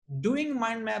doing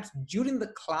mind maps during the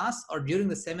class or during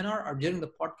the seminar or during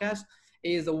the podcast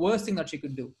is the worst thing that you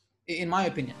could do, in my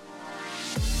opinion.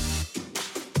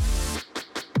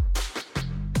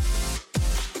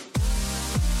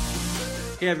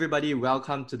 Hey everybody,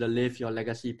 welcome to the Live Your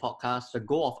Legacy podcast. The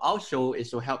goal of our show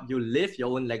is to help you live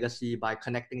your own legacy by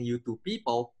connecting you to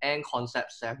people and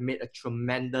concepts that have made a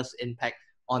tremendous impact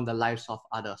on the lives of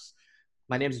others.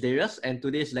 My name is Darius, and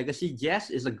today's legacy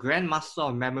guest is a Grandmaster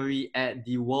of Memory at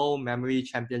the World Memory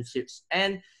Championships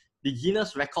and the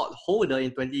Guinness record holder in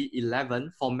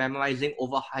 2011 for memorizing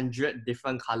over 100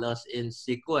 different colors in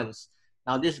sequence.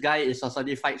 Now, this guy is a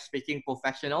certified speaking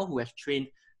professional who has trained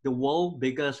the world's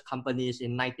biggest companies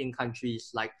in 19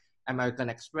 countries like American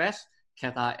Express,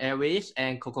 Qatar Airways,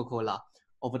 and Coca-Cola.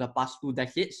 Over the past 2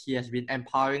 decades, he has been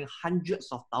empowering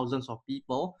hundreds of thousands of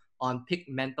people on peak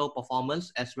mental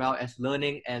performance as well as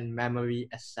learning and memory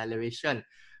acceleration.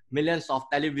 Millions of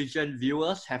television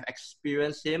viewers have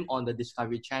experienced him on the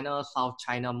Discovery Channel, South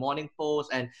China Morning Post,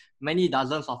 and many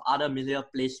dozens of other media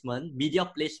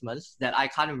placements that I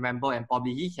can't remember and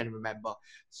probably he can remember.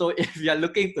 So if you're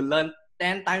looking to learn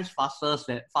 10 times faster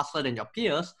than your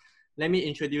peers, let me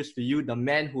introduce to you the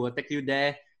man who will take you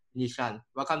there, Nishan.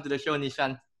 Welcome to the show,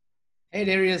 Nishan. Hey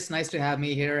Darius, nice to have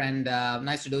me here and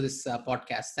nice to do this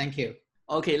podcast. Thank you.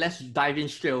 Okay, let's dive in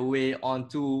straight away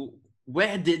onto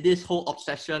where did this whole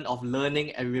obsession of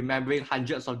learning and remembering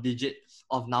hundreds of digits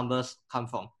of numbers come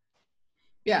from?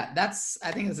 Yeah,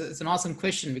 I think it's an awesome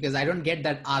question because I don't get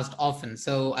that asked often.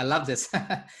 So I love this.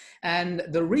 And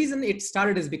the reason it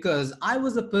started is because I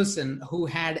was a person who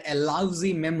had a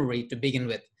lousy memory to begin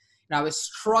with. And I was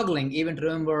struggling even to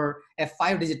remember a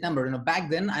 5-digit number. Back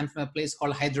then I'm from a place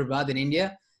called Hyderabad in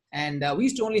India. And we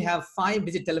used to only have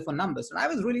 5-digit telephone numbers. And I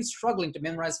was really struggling to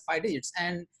memorize 5 digits.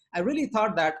 And I really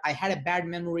thought that I had a bad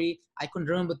memory. I couldn't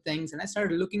remember things. And I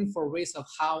started looking for ways of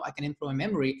how I can improve my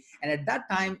memory. And at that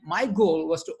time, my goal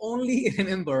was to only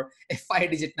remember a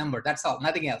 5-digit number. That's all,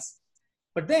 nothing else.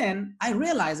 But then I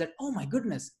realized that, oh my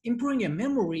goodness, improving your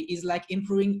memory is like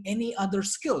improving any other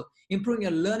skill. Improving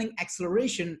your learning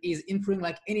acceleration is improving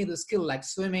like any other skill, like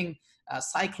swimming,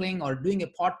 cycling, or doing a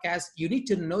podcast. You need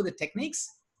to know the techniques.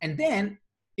 And then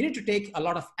you need to take a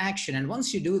lot of action. And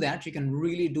once you do that, you can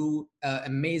really do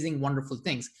amazing, wonderful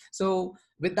things. So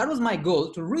that was my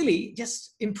goal, to really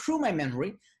just improve my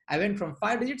memory. I went from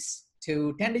 5 digits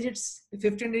to 10 digits,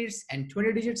 15 digits, and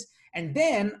 20 digits. And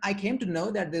then I came to know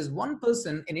that there's one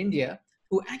person in India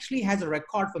who actually has a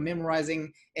record for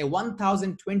memorizing a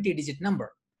 1020 digit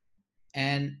number.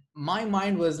 And my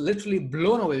mind was literally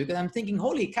blown away because I'm thinking,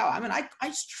 holy cow,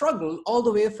 I struggled all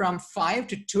the way from 5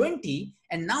 to 20,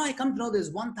 and now I come to know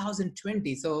there's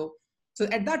 1020. So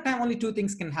at that time, only 2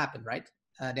 things can happen, right,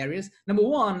 Darius? Number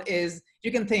one is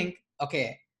you can think,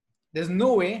 okay, there's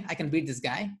no way I can beat this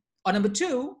guy. Or number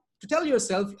two, to tell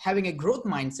yourself, having a growth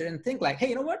mindset and think like, hey,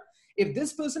 you know what? If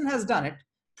this person has done it,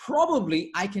 probably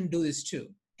I can do this too.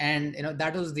 And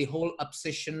that was the whole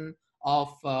obsession of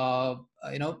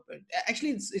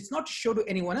actually it's not to show to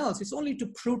anyone else, it's only to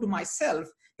prove to myself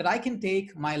that I can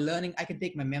take my learning, I can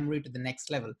take my memory to the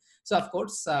next level. So of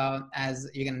course, as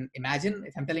you can imagine,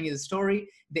 if I'm telling you the story,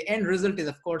 the end result is,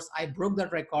 of course, I broke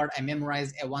that record. I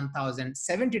memorized a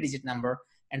 1070 digit number,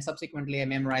 and subsequently I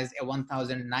memorized a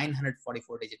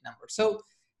 1944 digit number. So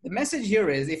the message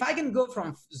here is, if I can go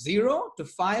from 0 to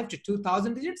 5 to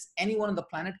 2000 digits, anyone on the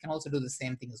planet can also do the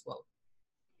same thing as well.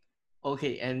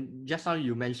 Okay, and just now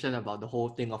you mentioned about the whole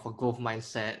thing of a growth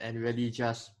mindset and really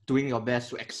just doing your best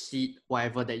to exceed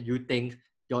whatever that you think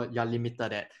you're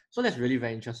limited at. So that's really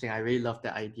very interesting. I really love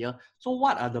that idea. So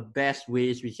what are the best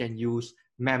ways we can use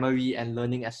memory and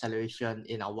learning acceleration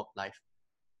in our work life?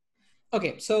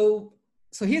 Okay, so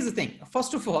here's the thing.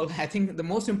 First of all, I think the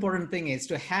most important thing is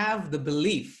to have the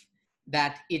belief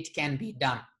that it can be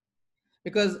done.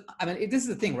 Because this is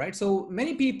the thing, right? So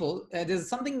many people, there's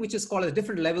something which is called as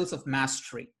different levels of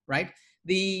mastery, right?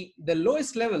 The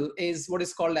lowest level is what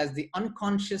is called as the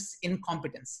unconscious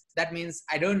incompetence. That means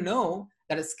I don't know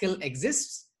that a skill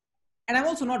exists, and I'm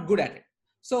also not good at it.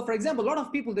 So for example, a lot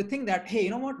of people, they think that, hey,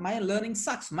 you know what? My learning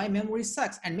sucks, my memory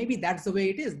sucks. And maybe that's the way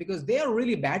it is because they are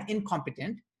really bad,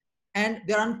 incompetent, and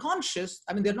they're unconscious.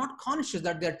 They're not conscious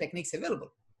that there are techniques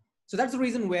available. So that's the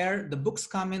reason where the books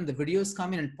come in, the videos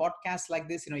come in, and podcasts like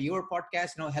this, your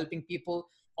podcast, helping people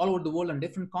all over the world on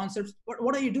different concepts.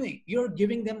 What are you doing? You're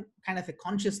giving them kind of a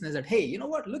consciousness that, hey, you know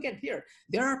what? Look at here.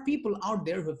 There are people out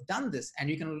there who have done this, and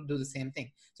you can do the same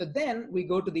thing. So then we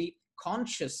go to the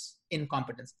conscious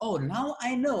incompetence. Oh, now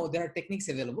I know there are techniques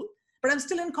available. but I'm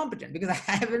still incompetent because I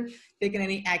haven't taken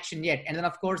any action yet. And then,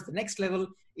 of course, the next level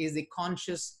is the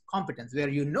conscious competence, where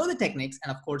you know the techniques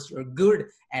and, of course, you're good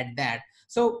at that.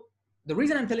 So the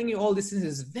reason I'm telling you all this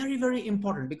is very, very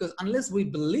important, because unless we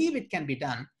believe it can be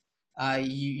done,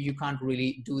 you can't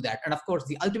really do that. And of course,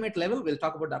 the ultimate level, we'll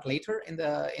talk about that later in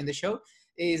the show,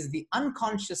 is the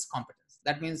unconscious competence.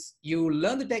 That means you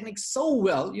learn the technique so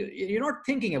well, you're not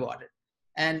thinking about it,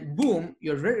 and boom,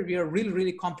 you're really,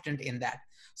 really competent in that.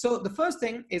 So the first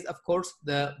thing is, of course,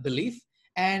 the belief.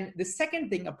 And the second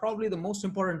thing, probably the most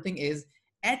important thing, is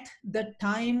at the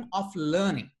time of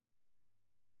learning,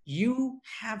 you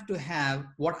have to have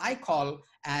what I call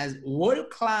as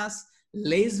world-class,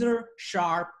 laser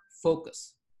sharp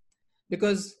focus.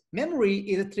 Because memory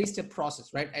is a three-step process,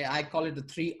 right? I call it the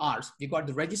 3 R's. You got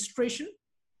the registration,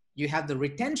 you have the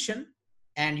retention,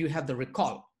 and you have the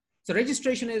recall. So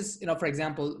registration is, for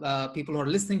example, people who are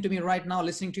listening to you right now,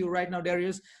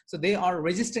 Darius, so they are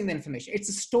registering the information.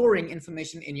 It's storing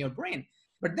information in your brain.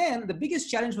 But then the biggest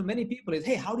challenge for many people is,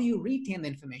 hey, how do you retain the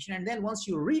information? And then once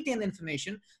you retain the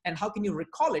information, and how can you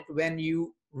recall it when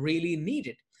you really need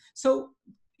it? So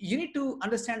you need to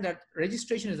understand that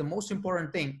registration is the most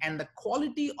important thing, and the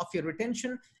quality of your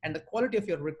retention and the quality of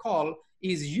your recall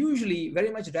is usually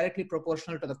very much directly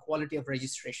proportional to the quality of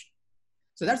registration.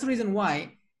 So that's the reason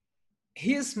why,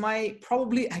 here's my,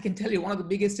 probably I can tell you one of the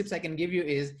biggest tips I can give you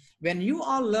is, when you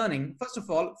are learning, first of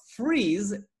all,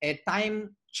 freeze a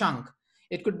time chunk.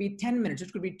 It could be 10 minutes,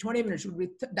 it could be 20 minutes, it could be,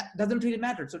 that doesn't really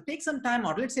matter. So take some time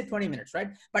out, let's say 20 minutes, right?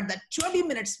 But that 20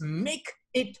 minutes, make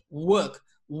it work.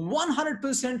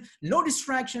 100%, no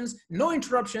distractions, no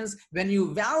interruptions. When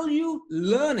you value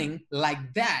learning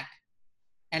like that,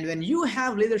 and when you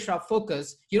have laser sharp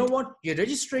focus, you know what? Your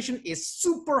registration is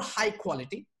super high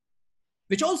quality,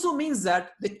 which also means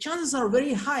that the chances are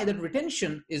very high that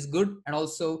retention is good, and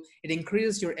also it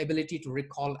increases your ability to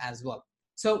recall as well.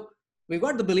 So we've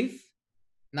got the belief,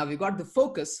 now we've got the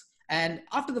focus, and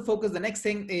after the focus, the next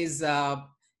thing is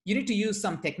you need to use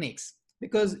some techniques,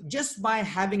 because just by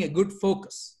having a good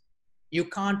focus, you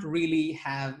can't really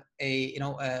have a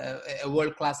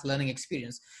world-class learning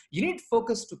experience. You need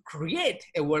focus to create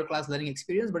a world-class learning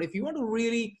experience, but if you want to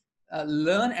really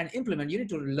learn and implement, you need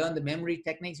to learn the memory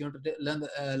techniques, you want to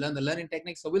learn the learning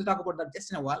techniques. So we'll talk about that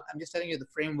just in a while. I'm just telling you the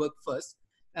framework first.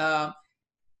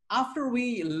 After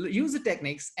we use the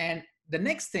techniques, and the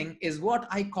next thing is what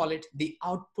I call it, the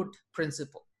output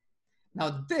principle.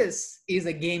 Now this is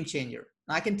a game changer.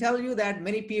 Now, I can tell you that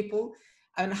many people,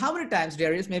 and how many times,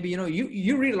 Darius, maybe,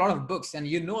 you read a lot of books, and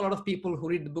a lot of people who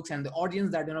read the books, and the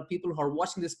audience that, people who are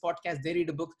watching this podcast, they read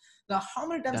a book. Now, how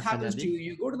many times happens to you,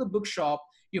 you go to the bookshop,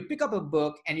 you pick up a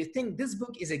book, and you think this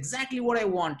book is exactly what I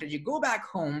wanted. You go back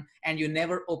home and you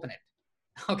never open it.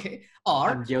 Okay.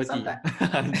 Or I'm guilty.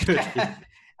 I'm guilty.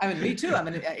 I mean, me too. I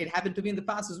mean, it happened to me in the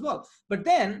past as well. But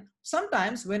then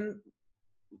sometimes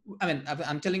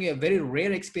I'm telling you a very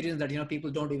rare experience that, people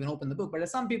don't even open the book, but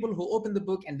there's some people who open the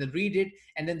book and they read it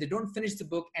and then they don't finish the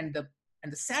book. And the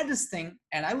saddest thing,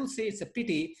 and I will say it's a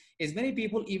pity, is many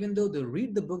people, even though they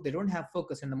read the book, they don't have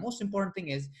focus. And the most important thing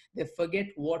is they forget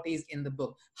what is in the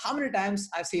book. How many times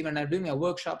I've seen when I'm doing my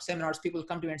workshop, seminars, people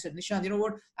come to me and said, Nishant, you know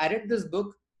what? I read this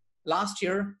book last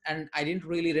year and I didn't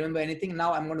really remember anything.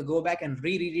 Now I'm going to go back and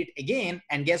reread it again.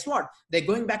 And guess what? They're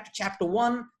going back to chapter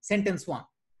 1, sentence 1.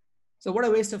 So what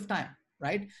a waste of time,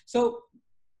 right? So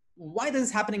why this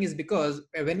is happening is because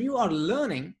when you are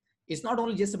learning, it's not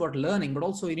only just about learning, but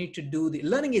also you need to do the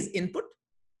learning is input,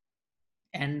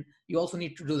 and you also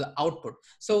need to do the output.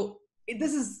 So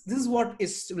this is what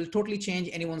will totally change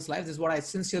anyone's life. This is what I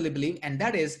sincerely believe. And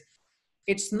that is,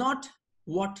 it's not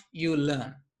what you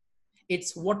learn.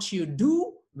 It's what you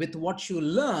do with what you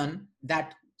learn.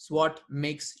 That's what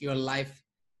makes your life,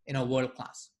 world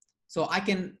class. So I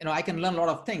can learn a lot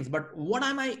of things, but what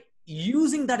am I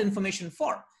using that information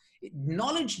for?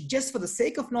 Knowledge just for the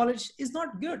sake of knowledge is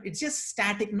not good. It's just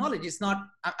static knowledge.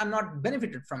 I'm not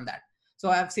benefited from that. So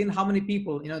I've seen how many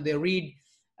people, they read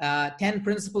 10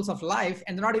 principles of life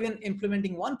and they're not even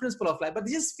implementing one principle of life, but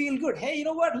they just feel good. Hey, you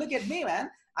know what? Look at me, man.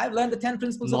 I've learned the 10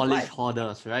 principles of life. Knowledge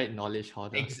hoarders, right? Knowledge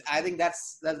hoarders. I think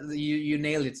that's you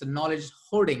nailed it. So knowledge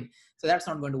hoarding. So that's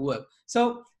not going to work.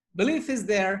 So belief is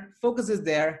there, focus is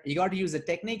there. You got to use the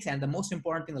techniques, and the most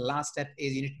important thing, the last step,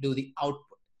 is you need to do the output.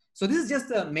 So this is just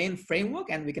the main framework,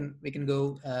 and we can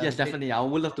go. Yes, definitely. I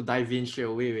would love to dive in straight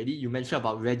away. Already, you mentioned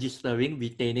about registering,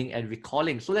 retaining, and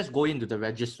recalling. So let's go into the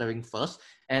registering first,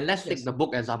 and let's take the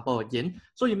book example again.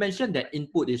 So you mentioned that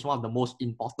input is one of the most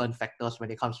important factors when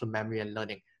it comes to memory and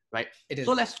learning, right? It is.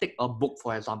 So let's take a book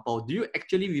for example. Do you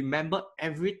actually remember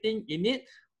everything in it,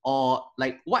 or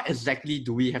like what exactly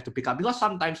do we have to pick up? Because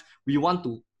sometimes we want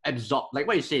to absorb, like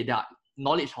what you say, there are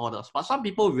knowledge hoarders, but some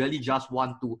people really just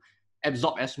want to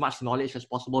absorb as much knowledge as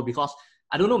possible because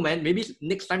I don't know, man, maybe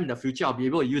next time in the future I'll be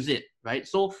able to use it, right?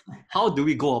 So how do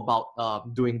we go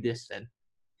about doing this then?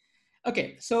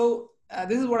 Okay, so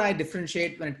this is what I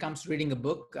differentiate when it comes to reading a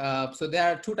book. So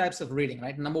there are two types of reading,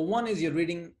 right? Number one is you're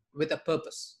reading with a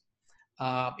purpose.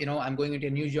 I'm going into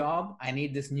a new job. I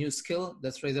need this new skill.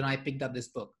 That's the reason I picked up this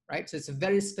book, right? So it's a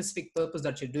very specific purpose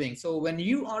that you're doing. So when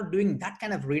you are doing that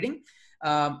kind of reading,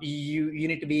 you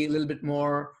need to be a little bit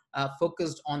more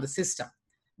focused on the system.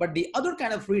 But the other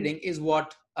kind of reading is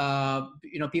what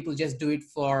people just do it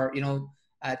for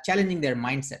challenging their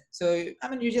mindset. So I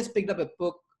mean, you just picked up a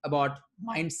book about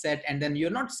mindset, and then you're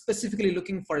not specifically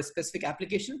looking for a specific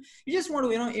application. You just want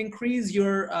to increase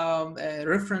your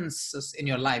references in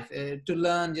your life to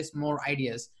learn just more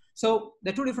ideas. So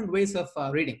there are two different ways of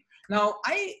reading. Now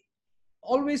I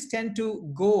always tend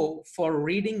to go for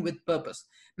reading with purpose.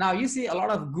 Now you see a lot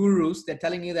of gurus, they're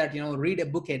telling you that read a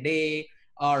book a day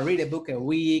or read a book a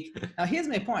week. Now here's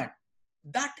my point.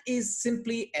 That is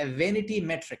simply a vanity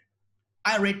metric.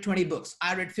 I read 20 books,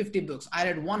 I read 50 books, I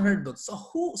read 100 books.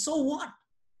 So what?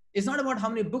 It's not about how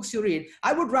many books you read.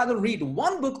 I would rather read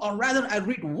one book, or rather I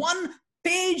read one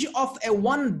page of a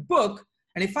one book.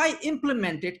 And if I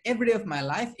implement it every day of my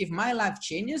life, if my life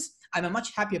changes, I'm a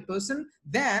much happier person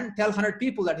than tell 100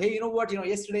 people that, hey, you know what,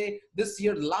 yesterday, this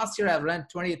year, last year, I've read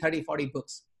 20, 30, 40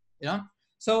 books,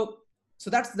 So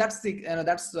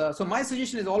so my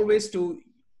suggestion is always to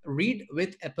read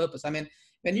with a purpose. Even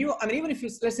if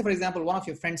let's say, for example, one of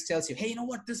your friends tells you, hey, you know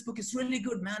what, this book is really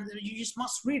good, man. You just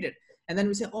must read it. And then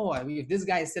we say, oh, if this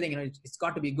guy is saying, it's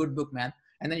got to be a good book, man.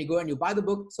 And then you go and you buy the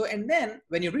book. So, and then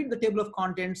when you read the table of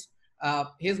contents,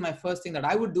 here's my first thing that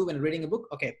I would do when reading a book.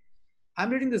 Okay,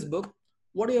 I'm reading this book.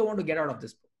 What do I want to get out of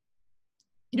this book?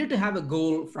 You need to have a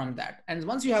goal from that. And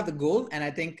once you have the goal, and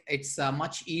I think it's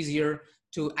much easier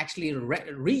to actually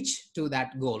reach to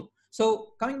that goal.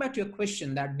 So coming back to your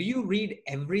question that do you read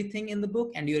everything in the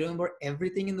book and do you remember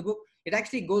everything in the book? It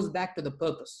actually goes back to the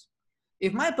purpose.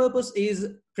 If my purpose is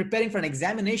preparing for an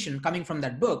examination coming from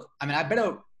that book, I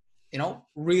better,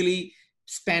 really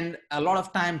spend a lot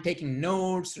of time taking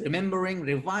notes, remembering,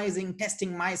 revising,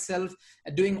 testing myself,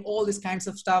 doing all these kinds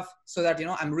of stuff so that,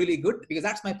 I'm really good, because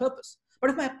that's my purpose. But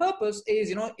if my purpose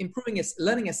is,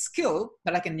 learning a skill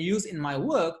that I can use in my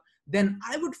work, then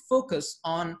I would focus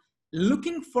on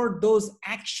looking for those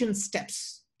action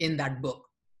steps in that book,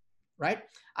 right?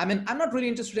 I'm not really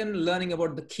interested in learning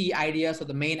about the key ideas or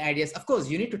the main ideas. Of course,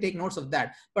 you need to take notes of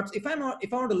that. But if I want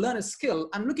to learn a skill,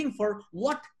 I'm looking for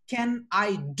what can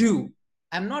I do?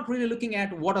 I'm not really looking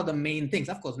at what are the main things.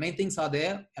 Of course, main things are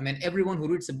there. Everyone who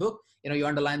reads a book, you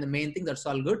underline the main thing, that's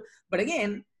all good. But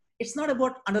again, it's not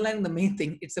about underlining the main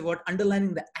thing. It's about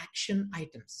underlining the action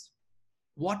items.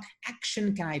 What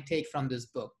action can I take from this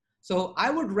book? So I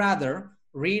would rather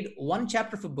read one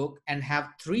chapter of a book and have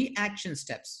 3 action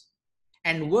steps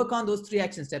and work on those 3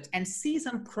 action steps and see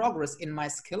some progress in my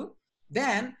skill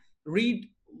than read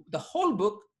the whole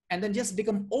book and then just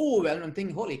become overwhelmed and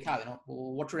think, holy cow,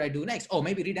 what should I do next? Oh,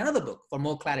 maybe read another book for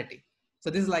more clarity. So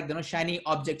this is like, shiny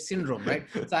object syndrome, right?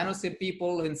 So I know some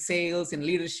people in sales, in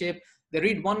leadership, they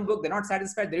read one book, they're not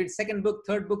satisfied. They read second book,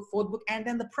 third book, fourth book. And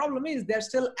then the problem is they're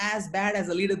still as bad as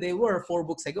a leader they were 4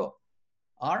 books ago.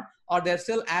 Or they're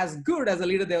still as good as a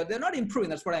leader they were. They're not improving.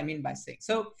 That's what I mean by saying.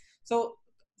 So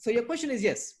your question is,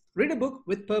 yes, read a book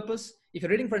with purpose. If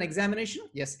you're reading for an examination,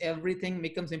 yes, everything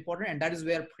becomes important. And that is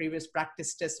where previous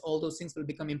practice tests, all those things will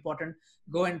become important.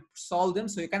 Go and solve them.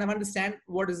 So you kind of understand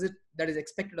what is it that is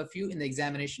expected of you in the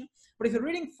examination. But if you're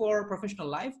reading for professional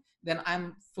life, then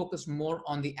I'm focused more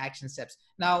on the action steps.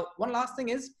 Now, one last thing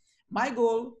is, my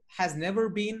goal has never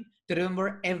been to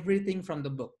remember everything from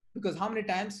the book. Because how many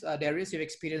times, Darius, you've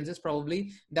experienced this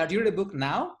probably, that you read a book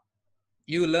now,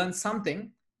 you learn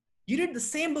something, you read the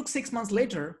same book 6 months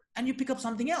later, and you pick up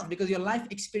something else because your life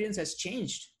experience has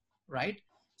changed, right?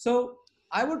 So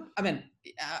I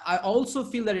also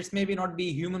feel that it's maybe not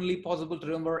be humanly possible to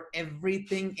remember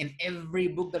everything in every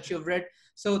book that you've read.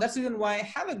 So that's the reason why I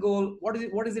have a goal. What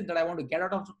is it that I want to get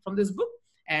out of from this book?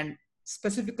 And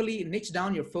specifically niche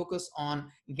down your focus on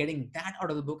getting that out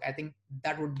of the book. I think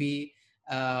that would be,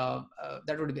 so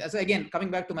again,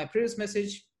 coming back to my previous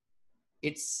message,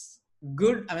 it's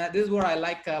good. This is what I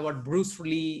like, what Bruce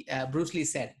Lee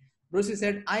said. Bruce Lee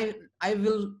said, I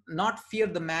will not fear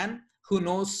the man who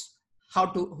knows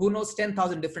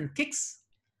 10,000 different kicks,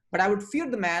 but I would fear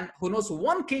the man who knows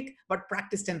one kick, but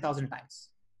practice 10,000 times.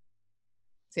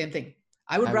 Same thing.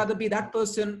 I would rather be that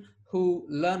person who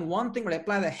learn one thing, but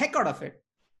apply the heck out of it,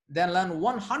 than learn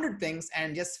 100 things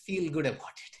and just feel good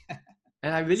about it.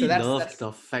 And I So really love that's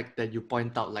the fact that you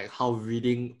point out like how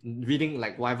reading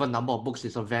like whatever number of books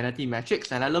is a vanity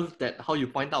metrics. And I love that how you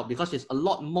point out, because it's a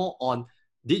lot more on,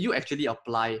 did you actually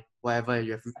apply whatever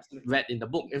you have absolutely. read in the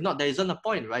book? If not, there isn't a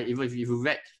point, right? Even if you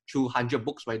read through 100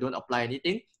 books but you don't apply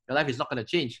anything, your life is not going to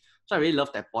change. So I really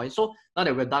love that point. So now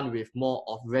that we're done with more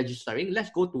of registering,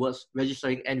 let's go towards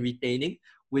registering and retaining,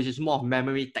 which is more of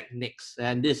memory techniques.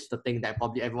 And this is the thing that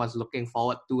probably everyone's looking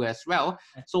forward to as well.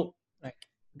 So Right.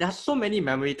 there's so many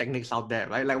memory techniques out there,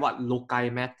 right? Like what loci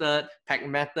method, pack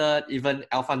method, even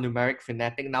alphanumeric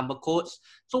phonetic number codes.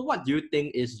 So what do you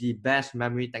think is the best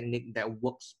memory technique that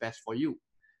works best for you?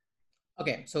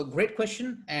 Okay, so great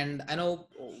question. And I know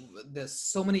there's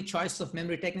so many choices of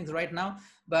memory techniques right now,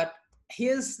 but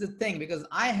here's the thing, because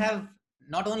I have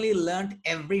not only learned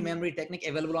every memory technique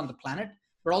available on the planet,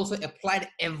 but also applied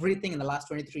everything in the last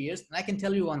 23 years. And I can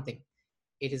tell you one thing,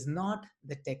 it is not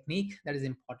the technique that is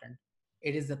important.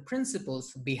 It is the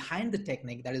principles behind the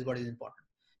technique that is what is important.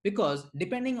 Because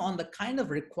depending on the kind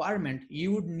of requirement,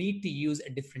 you would need to use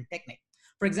a different technique.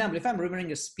 For example, if I'm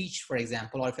remembering a speech, for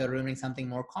example, or if you're remembering something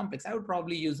more complex, I would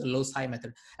probably use the loci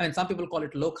method. I mean, some people call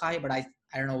it loci, but I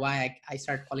don't know why I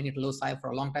started calling it loci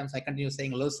for a long time. So I continue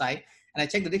saying loci. And I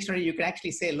checked the dictionary, you can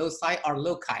actually say loci or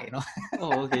loci, you know.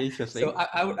 Oh, okay, So interesting.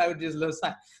 I would use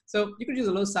loci. So you could use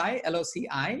a loci,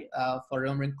 LOCI, for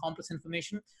remembering complex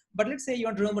information. But let's say you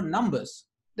want to remember numbers,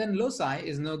 then loci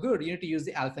is no good. You need to use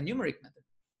the alphanumeric method,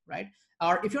 right?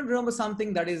 Or if you want to remember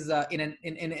something that is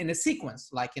in a sequence,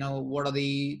 like, you know, what are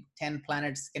the 10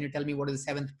 planets? Can you tell me what is the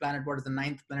seventh planet? What is the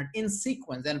ninth planet in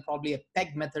sequence? Then probably a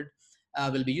peg method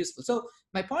will be useful. So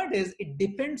my point is, it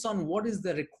depends on what is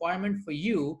the requirement for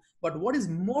you. But what is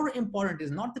more important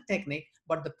is not the technique,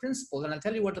 but the principles. And I'll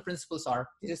tell you what the principles are.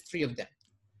 There's three of them.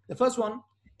 The first one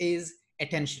is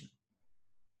attention.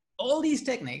 All these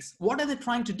techniques, what are they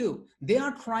trying to do? They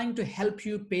are trying to help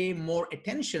you pay more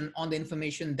attention on the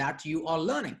information that you are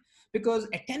learning, because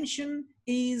attention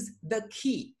is the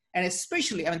key. And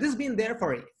especially, I mean, this has been there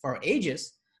for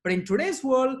ages, but in today's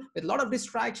world, with a lot of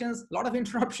distractions, a lot of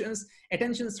interruptions,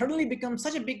 attention suddenly becomes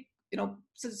such a big, you know,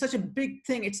 such a big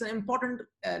thing. It's an important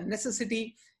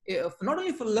necessity, not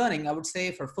only for learning, I would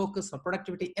say, for focus, for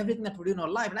productivity, everything that we do in our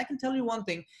life. And I can tell you one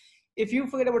thing, if you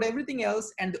forget about everything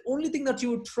else and the only thing that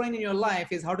you would train in your life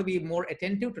is how to be more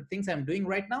attentive to things I'm doing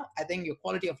right now, I think your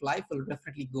quality of life will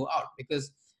definitely go out,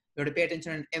 because we have to pay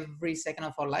attention in every second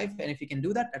of our life. And if you can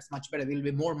do that, that's much better. We'll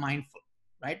be more mindful,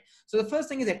 right? So the first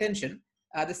thing is attention.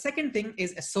 The second thing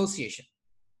is association.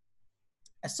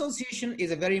 Association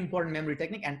is a very important memory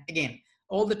technique. And again,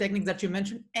 all the techniques that you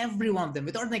mentioned, every one of them,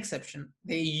 without an exception,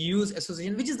 they use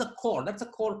association, which is the core. That's a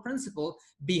core principle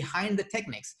behind the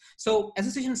techniques. So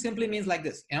association simply means like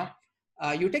this, you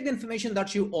know, you take the information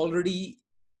that you already,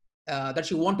 that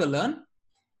you want to learn,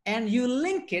 and you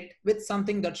link it with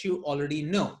something that you already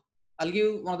know. I'll give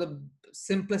you one of the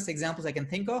simplest examples I can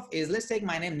think of is, let's take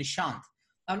my name, Nishant.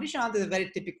 Now, Nishant is a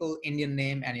very typical Indian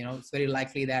name, and, you know, it's very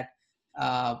likely that,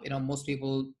 you know, most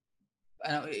people,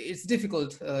 it's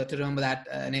difficult to remember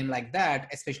that name like that,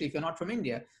 especially if you're not from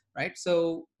India, right?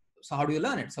 So how do you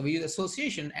learn it? So we use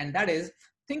association, and that is,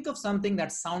 think of something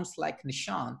that sounds like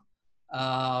Nishant.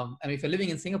 And if you're living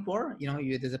in Singapore, you know,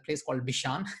 there's a place called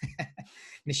Bishan.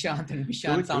 Nishant and True,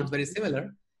 Bishan true. sounds very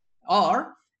similar.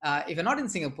 Or if you're not in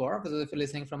Singapore, because if you're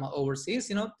listening from overseas,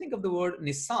 you know, think of the word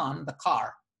Nissan, the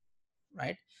car,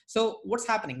 right? So what's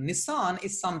happening? Nissan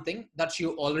is something that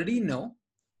you already know.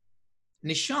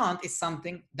 Nishant is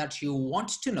something that you want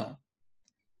to know.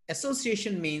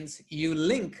 Association means you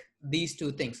link these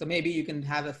two things. So maybe you can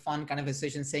have a fun kind of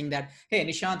association saying that, hey,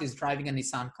 Nishant is driving a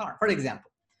Nissan car, for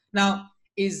example. Now,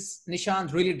 is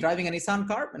Nishant really driving a Nissan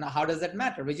car? Now, how does that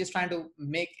matter? We're just trying to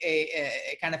make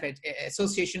a kind of a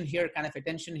association here, kind of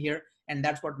attention here, and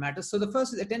that's what matters. So the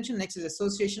first is attention, next is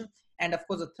association, and of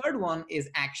course, the third one is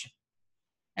action.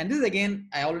 And this, again,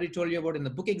 I already told you about in the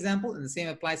book example, and the same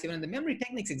applies even in the memory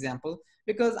techniques example,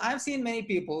 because I've seen many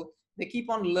people, they keep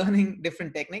on learning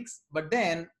different techniques, but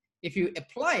then if you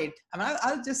apply it, I mean,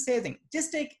 I'll just say a thing,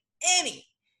 just take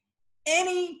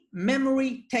any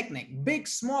memory technique, big,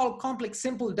 small, complex,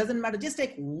 simple, doesn't matter. Just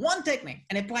take one technique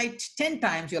and apply it 10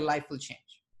 times, your life will change,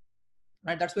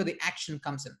 right? That's where the action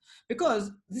comes in,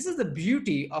 because this is the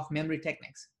beauty of memory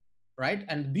techniques, right?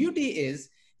 And the beauty is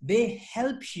they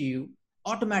help you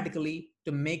automatically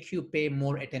to make you pay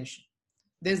more attention.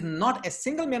 There's not a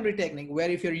single memory technique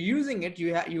where if you're using it,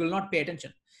 you will not pay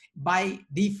attention. By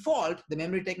default, the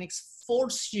memory techniques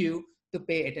force you to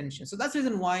pay attention. So that's the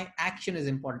reason why action is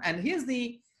important. And here's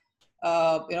the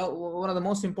one of the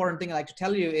most important thing I like to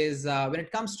tell you is when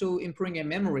it comes to improving your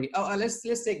memory. Let's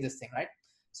take this thing, right?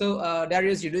 So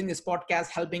Darius, you're doing this podcast,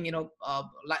 helping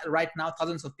right now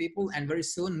thousands of people, and very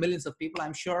soon millions of people,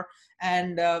 I'm sure.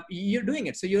 And you're doing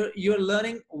it, so you're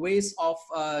learning ways of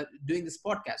doing this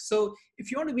podcast. So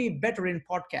if you want to be better in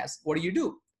podcasts, what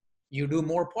do? You do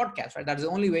more podcasts, right? That's the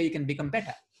only way you can become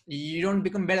better. You don't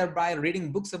become better by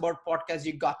reading books about podcasts.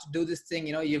 You got to do this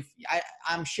thing.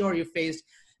 I'm sure you faced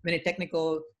many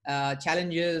technical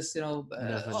challenges,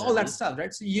 all that stuff,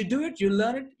 right? So you do it, you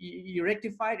learn it, you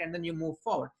rectify it, and then you move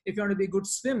forward. If you want to be a good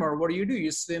swimmer, what do?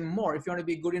 You swim more. If you want to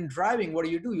be good in driving, what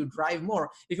do? You drive more.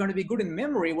 If you want to be good in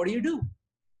memory, what do?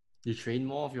 You train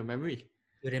more of your memory.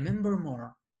 You remember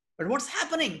more. But what's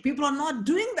happening? People are not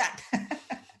doing that.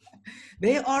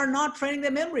 They are not training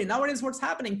their memory. Nowadays, what's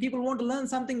happening? People want to learn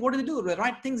something. What do? They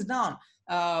write things down.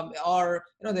 They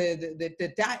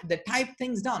type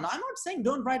things down. Now, I'm not saying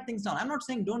don't write things down. I'm not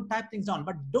saying don't type things down,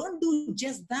 but don't do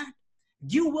just that.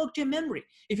 Give work to your memory.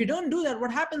 If you don't do that,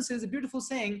 what happens is a beautiful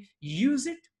saying: use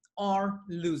it or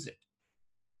lose it.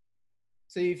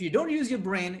 So if you don't use your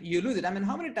brain, you lose it. I mean,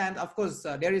 how many times? Of course,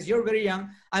 Darius, you're very young.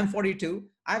 I'm 42.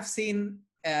 I've seen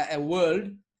a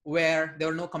world where there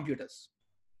were no computers,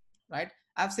 right?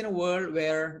 I've seen a world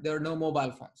where there are no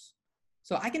mobile phones.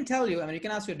 So I can tell you, I mean, you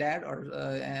can ask your dad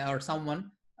or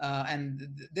someone, and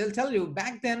they'll tell you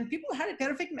back then people had a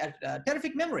terrific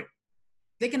memory.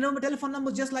 They can remember telephone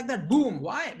numbers just like that. Boom.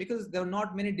 Why? Because there are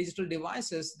not many digital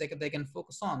devices they can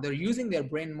focus on. They're using their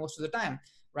brain most of the time,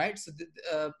 right? So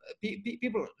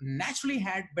people naturally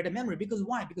had better memory because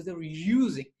why? Because they were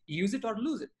use it or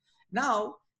lose it.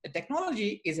 Now, the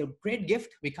technology is a great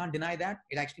gift. We can't deny that.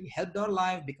 It actually helped our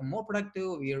life become more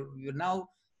productive. We're now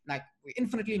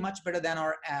infinitely much better than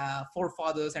our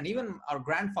forefathers and even our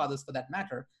grandfathers for that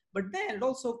matter. But then it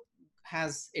also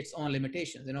has its own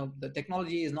limitations. The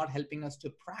technology is not helping us to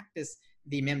practice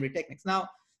the memory techniques. Now,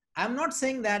 I'm not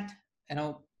saying that,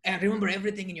 and remember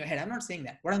everything in your head. I'm not saying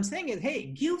that. What I'm saying is, hey,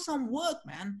 give some work,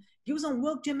 man. Give some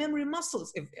work to your memory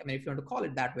muscles, if you want to call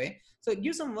it that way. So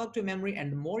give some work to memory,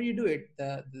 and the more you do it,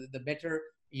 the better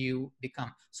you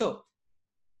become. So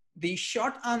the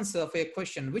short answer for your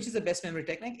question, which is the best memory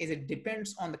technique, is it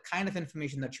depends on the kind of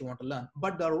information that you want to learn.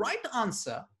 But the right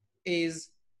answer is,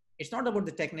 it's not about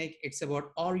the technique. It's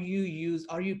about, are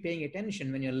you paying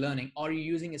attention when you're learning? Are you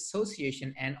using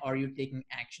association, and are you taking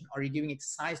action? Are you giving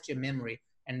exercise to your memory?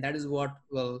 And that is what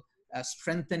will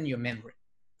strengthen your memory.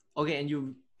 Okay, and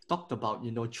you talked about,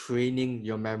 training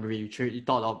your memory. You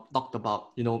talked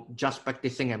about, just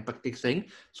practicing and practicing.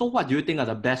 So what do you think are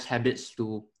the best habits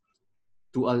to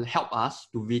help us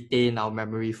to retain our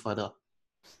memory further?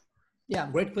 Yeah,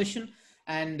 great question.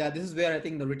 And this is where I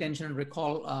think the retention and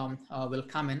recall will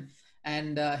come in.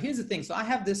 And here's the thing. So I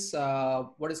have this,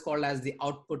 what is called as the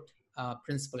output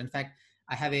principle. In fact,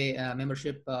 I have a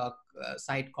membership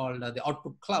site called the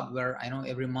Output Club, where I know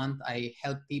every month I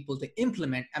help people to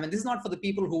implement. I mean, this is not for the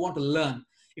people who want to learn.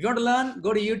 If you want to learn,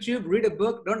 go to YouTube, read a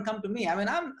book, don't come to me.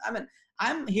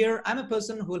 I'm here. I'm a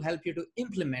person who will help you to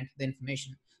implement the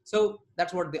information. So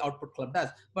that's what the Output Club does.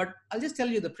 But I'll just tell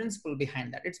you the principle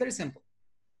behind that. It's very simple.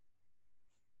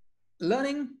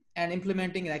 Learning and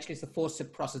implementing actually is a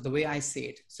 4-step process, the way I see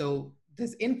it. So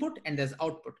there's input and there's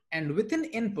output. And within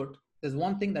input, there's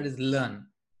one thing that is learn,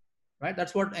 right?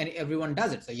 That's what everyone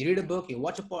does it. So you read a book, you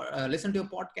watch listen to a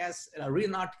podcast, read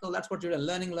an article. That's what you're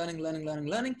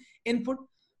learning, input.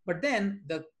 But then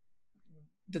the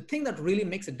thing that really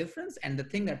makes a difference, and the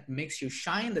thing that makes you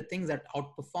shine, the things that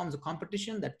outperforms the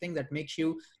competition, that thing that makes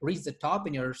you reach the top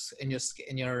in your skill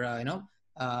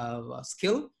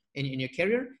in your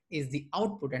career, is the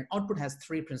output. And output has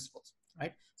 3 principles,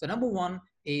 right? So number 1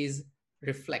 is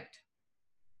reflect.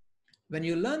 When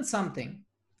you learn something,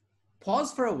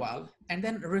 pause for a while and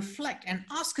then reflect and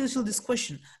ask yourself this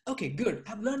question. Okay, good.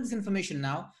 I've learned this information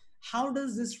now. How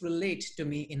does this relate to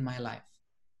me in my life?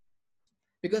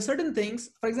 Because certain things,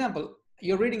 for example,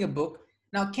 you're reading a book.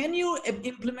 Now, can you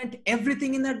implement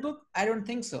everything in that book? I don't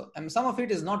think so. Some of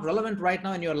it is not relevant right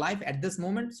now in your life at this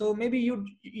moment. So maybe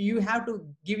you have to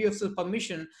give yourself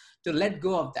permission to let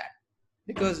go of that,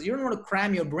 because you don't want to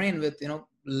cram your brain with,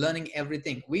 learning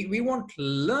everything. We want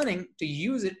learning to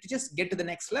use it to just get to the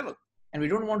next level. And we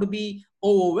don't want to be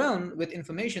overwhelmed with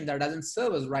information that doesn't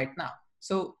serve us right now.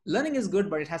 So learning is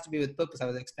good, but it has to be with purpose, I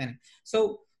was explaining.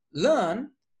 So learn,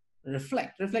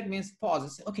 reflect. Reflect means pause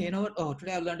and say, okay, you know what? Oh,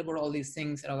 today I learned about all these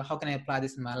things. How can I apply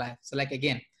this in my life? So like,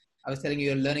 again, I was telling you,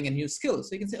 you're learning a new skill.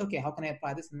 So you can say, okay, how can I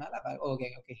apply this in my life?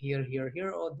 Okay, here,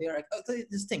 or there.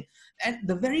 This thing. And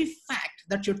the very fact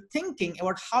that you're thinking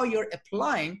about how you're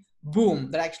applying, boom,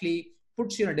 that actually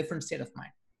puts you in a different state of mind.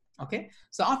 Okay.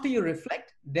 So after you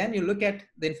reflect, then you look at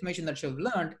the information that you've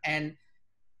learned and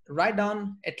write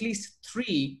down at least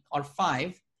 3 or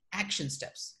 5 action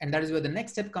steps. And that is where the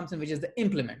next step comes in, which is the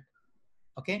implement.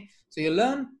 Okay. So you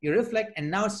learn, you reflect,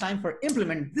 and now it's time for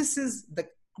implement. This is the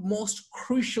most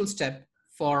crucial step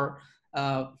for,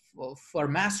 for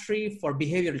mastery, for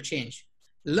behavioral change.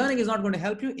 Learning is not going to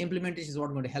help you. Implementation is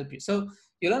what going to help you. So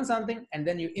you learn something and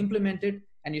then you implement it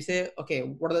and you say, okay,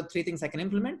 what are the 3 things I can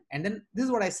implement? And then this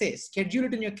is what I say, schedule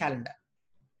it in your calendar.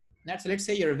 That's, let's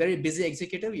say you're a very busy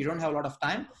executive, you don't have a lot of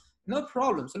time, no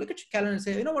problem. So look at your calendar and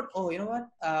say, you know what? Oh, you know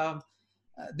what?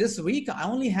 This week I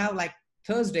only have like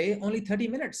Thursday, only 30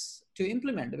 minutes to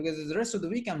implement because the rest of the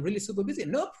week I'm really super busy.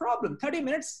 No problem. 30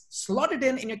 minutes, slot it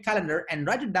in your calendar and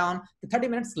write it down. The 30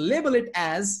 minutes, label it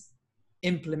as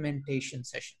implementation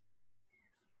session.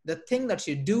 The thing that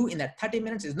you do in that 30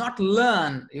 minutes is not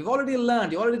learn. You've already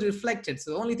learned, you already reflected.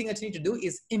 So the only thing that you need to do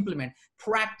is implement,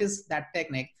 practice that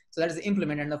technique. So that is the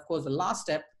implement. And of course, the last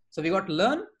step. So we got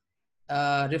learn,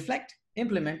 reflect,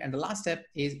 implement, and the last step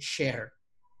is share.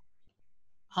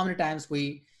 How many times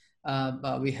we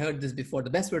heard this before?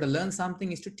 The best way to learn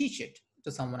something is to teach it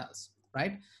to someone else,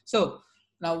 right? So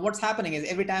now what's happening is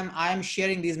every time I'm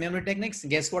sharing these memory techniques,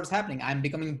 guess what's happening? I'm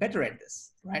becoming better at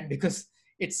this, right? Because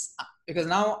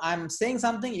now I'm saying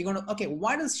something, you're going to, okay,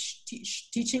 why does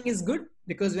teaching is good?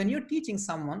 Because when you're teaching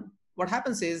someone, what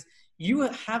happens is you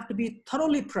have to be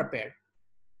thoroughly prepared.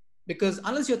 Because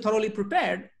unless you're thoroughly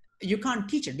prepared, you can't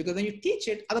teach it. Because when you teach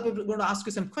it, other people are going to ask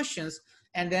you some questions,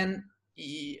 and then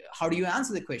how do you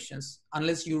answer the questions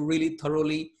unless you really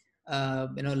thoroughly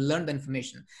learn the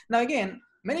information? Now again,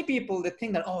 many people, they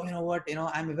think that, oh, you know what,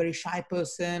 I'm a very shy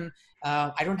person,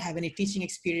 I don't have any teaching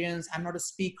experience, I'm not a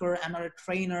speaker, I'm not a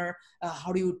trainer,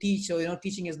 how do you teach? So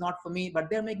teaching is not for me. But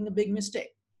they're making a big mistake.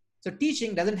 So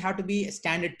teaching doesn't have to be a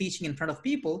standard teaching in front of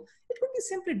people. It could be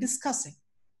simply discussing.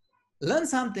 Learn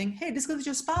something, hey, discuss with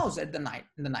your spouse in the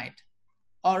night,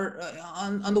 or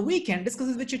on the weekend, discuss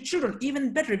it with your children.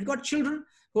 Even better, if you've got children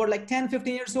who are like 10,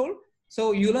 15 years old,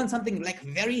 so you learn something like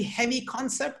very heavy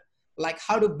concept, like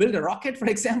how to build a rocket, for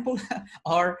example,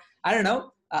 or I don't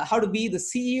know, how to be the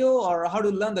CEO, or how to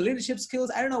learn the leadership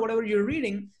skills. I don't know, whatever you're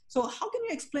reading. So how can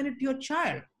you explain it to your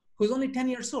child who's only 10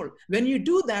 years old? When you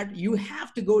do that, you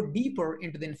have to go deeper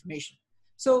into the information.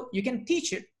 So you can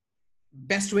teach it.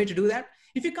 Best way to do that.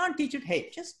 If you can't teach it, hey,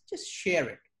 just share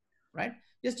it, right?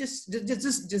 Just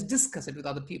discuss it with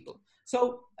other people.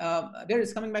 So there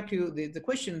is, coming back to the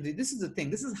question, this is the thing.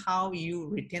 This is how you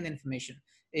retain information,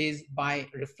 is by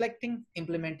reflecting,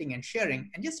 implementing, and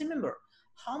sharing. And just remember,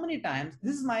 how many times,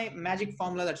 this is my magic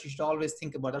formula that you should always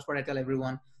think about. That's what I tell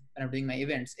everyone when I'm doing my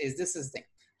events, is this is the thing.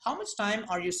 How much time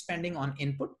are you spending on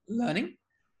input, learning?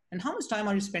 And how much time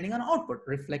are you spending on output,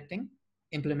 reflecting,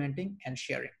 implementing, and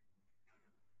sharing?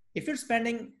 If you're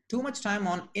spending too much time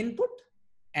on input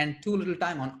and too little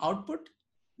time on output,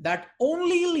 that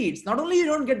only leads, not only you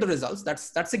don't get the results,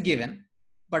 that's a given,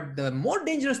 but the more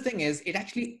dangerous thing is it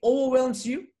actually overwhelms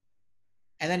you.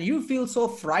 And then you feel so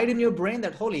fried in your brain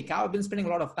that, holy cow, I've been spending a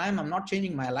lot of time, I'm not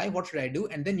changing my life, what should I do?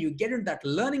 And then you get into that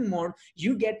learning mode,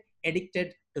 you get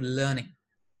addicted to learning.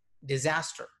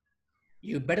 Disaster.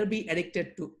 You better be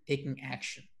addicted to taking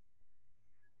action.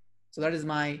 So that is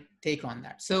my take on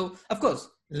that. So of course,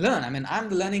 learn. I mean, I'm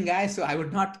the learning guy, so I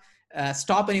would not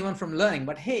stop anyone from learning.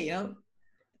 But hey,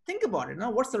 think about it.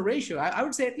 What's the ratio? I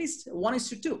would say at least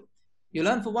 1:2. You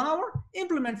learn for 1 hour,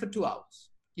 implement for 2 hours.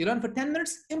 You learn for 10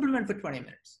 minutes, implement for 20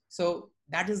 minutes. So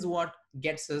that is what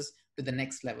gets us to the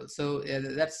next level. So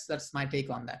that's my take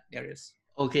on that, Darius.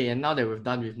 Okay, and now that we've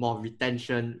done with more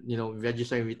retention,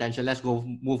 registering retention, let's go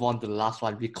move on to the last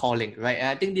one, recalling, right? And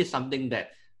I think this is something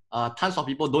that tons of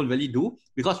people don't really do,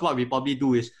 because what we probably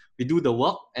do is we do the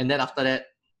work, and then after that,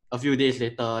 a few days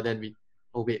later, then we,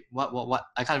 oh wait, what?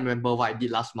 I can't remember what I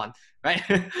did last month, right?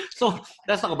 So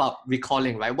let's talk about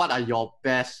recalling, right? What are your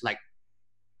best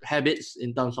habits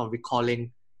in terms of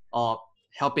recalling or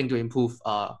helping to improve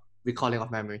recalling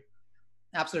of memory?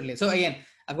 Absolutely. So again,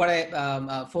 I've got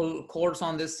a full course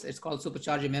on this. It's called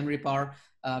Supercharge Your Memory Power.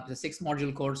 The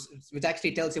 6-module course, which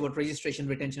actually tells you about registration,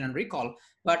 retention, and recall.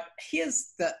 But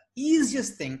here's the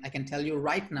easiest thing I can tell you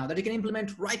right now that you can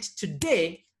implement right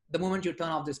today, the moment you turn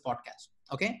off this podcast.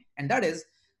 Okay. And that is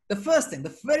the first thing,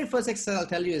 the very first exercise I'll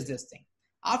tell you is this thing.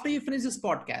 After you finish this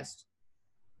podcast,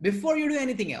 before you do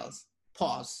anything else,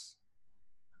 pause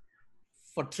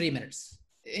for 3 minutes.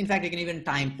 In fact, you can even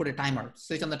put a timer,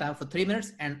 switch on the timer for 3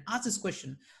 minutes and ask this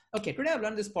question. Okay, today I've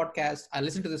learned this podcast. I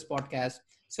listened to this podcast.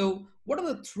 So what are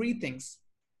the 3 things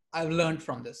I've learned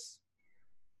from this?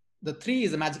 The 3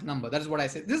 is a magic number. That is what I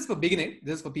say. This is for beginning.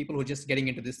 This is for people who are just getting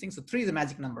into this thing. So 3 is a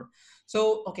magic number.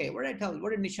 So, okay, what did I tell? What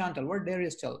did Nishant tell? What did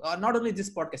Darius tell? Not only this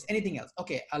podcast, anything else.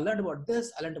 Okay, I learned about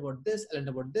this. I learned about this. I learned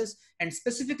about this. And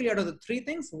specifically out of the 3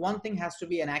 things, one thing has to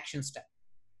be an action step.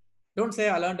 Don't say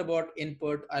I learned about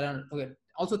input. I learned. Okay.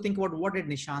 Also think about what did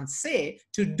Nishant say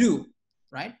to do,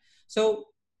 right? So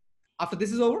after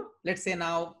this is over, let's say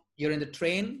now you're in the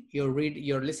train,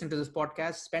 you're listening to this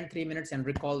podcast, spend 3 minutes and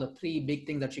recall the 3 big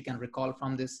things that you can recall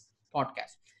from this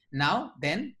podcast. Now,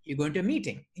 then you go into a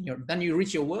meeting. Then you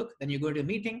reach your work, then you go into a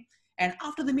meeting. And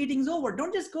after the meeting's over,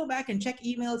 don't just go back and check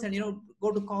emails and,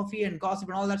 go to coffee and gossip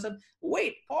and all that stuff.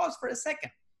 Wait, pause for a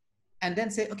second. And then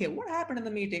say, okay, what happened in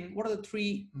the meeting? What are the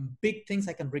 3 big things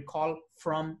I can recall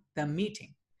from the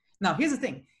meeting? Now, here's the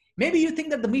thing. Maybe you think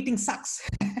that the meeting sucks.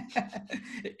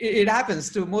 It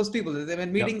happens to most people. I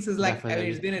mean, meetings is like,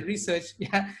 it's been a research,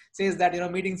 says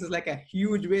that, meetings is like a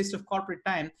huge waste of corporate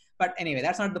time. But anyway,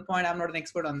 that's not the point. I'm not an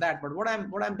expert on that. But what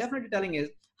I'm definitely telling is,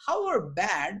 however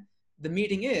bad the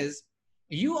meeting is,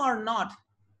 you are not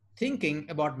thinking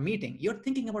about meeting. You're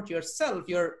thinking about yourself.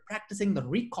 You're practicing the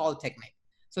recall technique.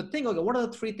 So think, okay, what are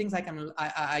the 3 things I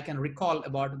can recall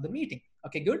about the meeting?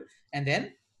 Okay, good. And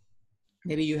then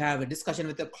maybe you have a discussion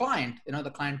with a client. The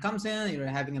client comes in, you're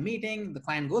having a meeting, the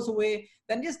client goes away.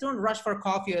 Then just don't rush for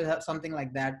coffee or something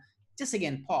like that. Just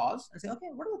again, pause and say, okay,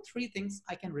 what are the 3 things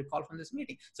I can recall from this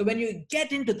meeting? So when you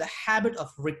get into the habit of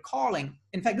recalling,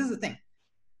 in fact, this is the thing.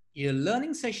 Your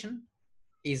learning session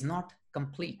is not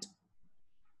complete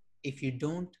if you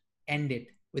don't end it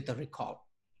with a recall.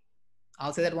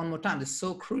 I'll say that one more time. This is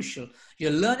so crucial. Your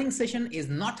learning session is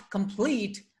not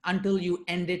complete until you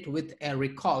end it with a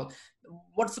recall.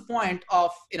 What's the point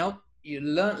of, you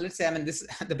learn, let's say, this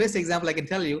the best example I can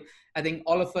tell you, I think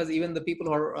all of us, even the people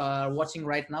who are watching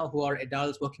right now, who are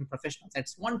adults, working professionals, at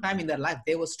one time in their life,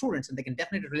 they were students, and they can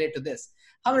definitely relate to this.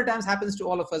 How many times happens to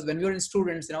all of us when we're in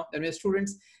students, when we're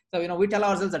students, so, we tell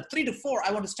ourselves that 3 to 4,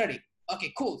 I want to study.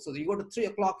 Okay, cool. So you go to 3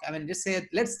 o'clock. Let's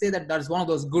say that that's one of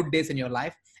those good days in your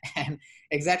life. And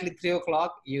exactly 3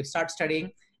 o'clock, you start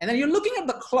studying. And then you're looking at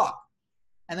the clock.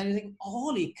 And then you think,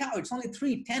 holy cow, it's only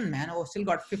 3:10, man. Oh, still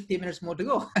got 50 minutes more to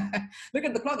go. Look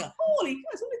at the clock. And, holy cow,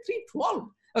 it's only 3:12.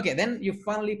 Okay, then you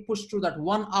finally push through that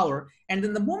 1 hour. And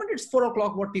then the moment it's 4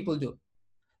 o'clock, what people do?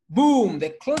 Boom,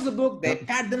 they close the book, they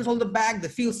pat themselves on the back, they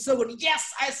feel so good.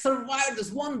 Yes, I survived this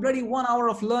 1 hour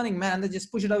of learning, man. And they just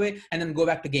push it away and then go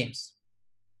back to games.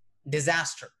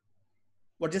 Disaster.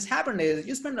 What just happened is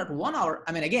you spend that 1 hour.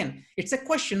 Again, it's a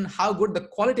question how good the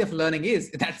quality of learning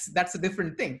is. That's a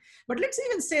different thing. But let's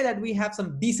even say that we have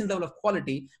some decent level of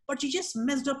quality, but you just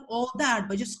messed up all that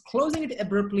by just closing it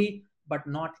abruptly, but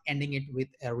not ending it with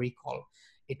a recall.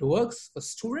 It works for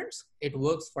students. It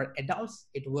works for adults.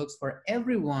 It works for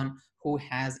everyone who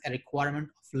has a requirement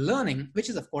of learning, which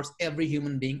is, of course, every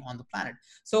human being on the planet.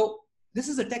 So this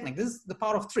is a technique. This is the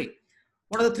power of 3.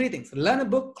 What are the 3 things? Learn a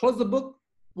book, close the book.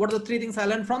 What are the 3 things I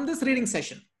learned from this reading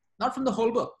session? Not from the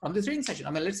whole book, from this reading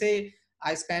session. Let's say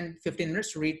I spend 15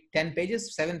 minutes to read 10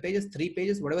 pages, 7 pages, 3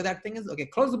 pages, whatever that thing is. Okay,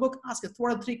 close the book, ask us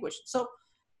what are the 3 questions. So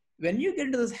when you get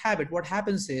into this habit, what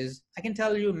happens is, I can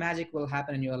tell you magic will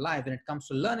happen in your life when it comes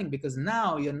to learning, because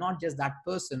now you're not just that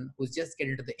person who's just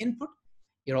getting to the input,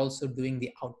 you're also doing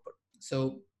the output.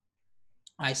 So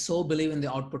I so believe in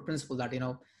the output principle that,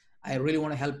 I really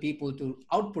want to help people to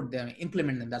output them,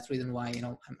 implement them. That's the reason why,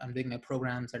 I'm doing my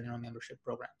programs and, membership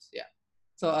programs. Yeah.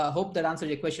 So I hope that answered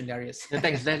your question, Darius. Yeah,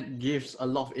 thanks. That gives a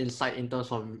lot of insight in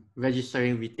terms of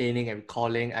registering, retaining, and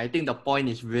recalling. I think the point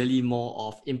is really more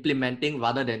of implementing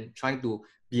rather than trying to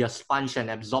be a sponge and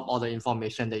absorb all the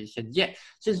information that you can get.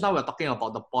 Since now we're talking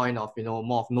about the point of,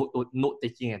 more of note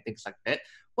taking and things like that,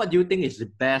 what do you think is the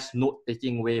best note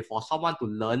taking way for someone to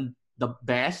learn the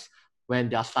best when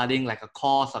they're studying like a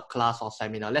course, a class, or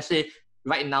seminar? Let's say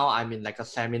right now I'm in like a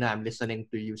seminar, I'm listening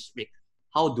to you speak.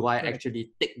 How do I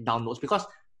actually take down notes? Because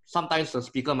sometimes the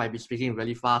speaker might be speaking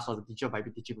really fast, or the teacher might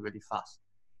be teaching really fast.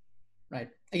 Right.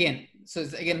 Again,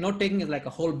 note taking is like a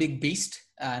whole big beast.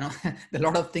 There are a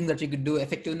lot of things that you could do.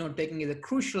 Effective note taking is a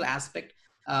crucial aspect.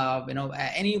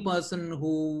 Any person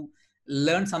who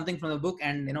learned something from the book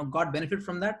and got benefit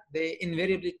from that, they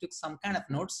invariably took some kind of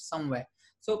notes somewhere.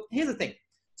 So here's the thing.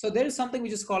 So there is something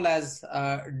which is called as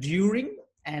during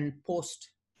and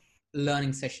post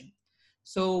learning session.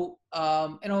 So,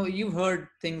 you've heard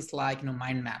things like,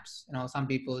 mind maps. Some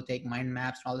people take mind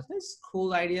maps and all this. It's a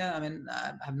cool idea.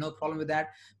 I have no problem with that.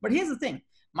 But here's the thing.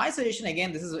 My suggestion,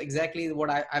 again, this is exactly what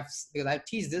because I've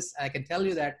teach this. I can tell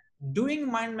you that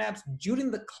doing mind maps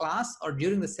during the class or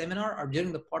during the seminar or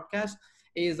during the podcast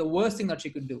is the worst thing that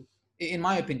you could do, in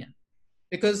my opinion.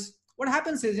 Because what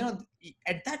happens is,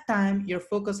 at that time, your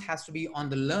focus has to be on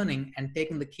the learning and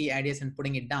taking the key ideas and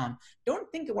putting it down. Don't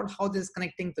think about how this is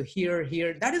connecting to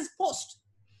here. That is post.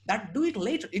 That do it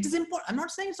later. It is important. I'm not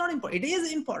saying it's not important. It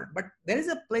is important, but there is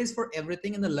a place for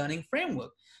everything in the learning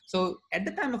framework. So at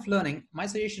the time of learning, my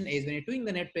suggestion is when you're doing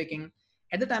the note taking,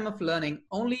 at the time of learning,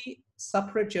 only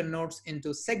separate your notes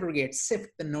into sift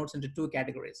the notes into two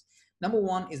categories. Number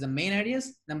one is the main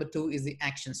ideas. Number two is the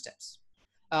action steps.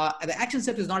 The action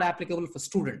step is not applicable for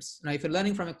students. Now, if you're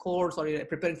learning from a course or you're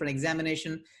preparing for an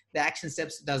examination, the action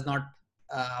steps does not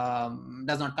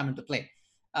come into play.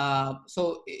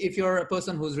 So if you're a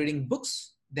person who's reading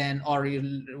books, then, or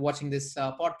you're watching this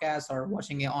podcast or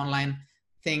watching an online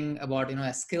thing about,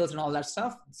 skills and all that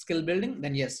stuff, skill building,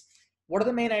 then yes. What are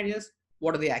the main ideas?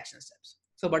 What are the action steps?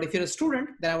 So, but if you're a student,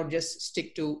 then I would just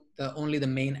stick to only the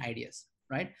main ideas,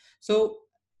 right? So,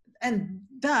 and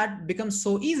that becomes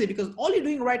so easy because all you're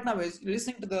doing right now is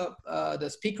listening to the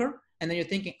speaker, and then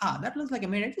you're thinking, that looks like a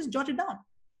main idea. Just jot it down.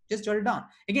 Just jot it down.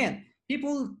 Again,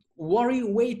 people worry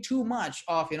way too much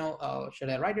of, should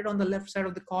I write it on the left side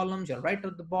of the column? Should I write it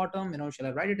at the bottom? Should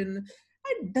I write it in?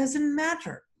 It doesn't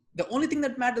matter. The only thing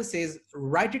that matters is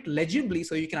write it legibly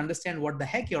so you can understand what the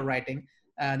heck you're writing.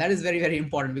 That is very, very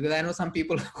important, because I know some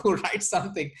people who write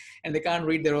something and they can't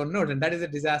read their own notes, and that is a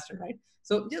disaster, right?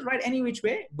 So just write any which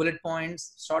way, bullet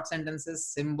points, short sentences,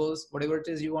 symbols, whatever it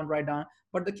is you want to write down.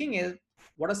 But the thing is,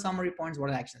 what are summary points?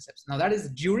 What are action steps? Now that is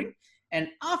during and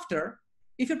after.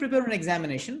 If you prepare an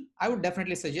examination, I would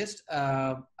definitely suggest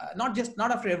not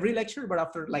after every lecture, but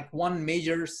after like one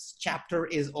major chapter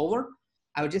is over,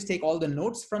 I would just take all the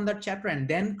notes from that chapter and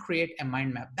then create a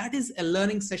mind map. That is a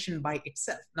learning session by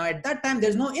itself. Now, at that time,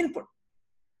 there's no input.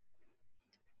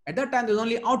 At that time, there's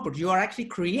only output. You are actually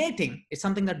creating. It's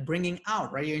something that bringing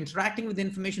out, right? You're interacting with the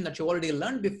information that you already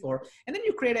learned before, and then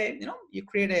you create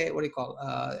a what do you call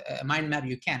a mind map.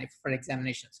 You can, if for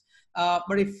examinations.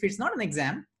 But if it's not an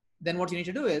exam, then what you need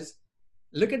to do is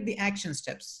look at the action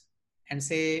steps and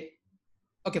say,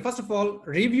 okay, first of all,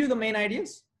 review the main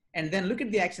ideas, and then look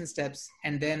at the action steps,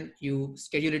 and then you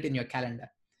schedule it in your calendar.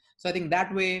 So I think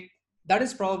that way, that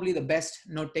is probably the best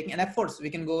note taking. And of course, we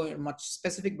can go much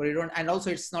specific, but you don't. And also,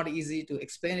 it's not easy to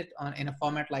explain it in a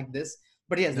format like this.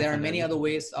 But yes, there are many other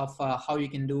ways of how you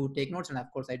can take notes. And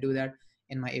of course, I do that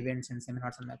in my events and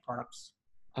seminars and my products.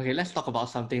 Okay, let's talk about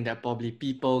something that probably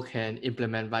people can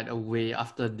implement right away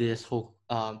after this whole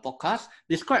podcast.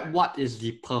 Describe what is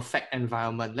the perfect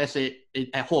environment. Let's say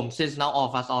at home, since now all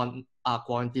of us are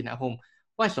quarantined at home.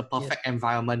 What is the perfect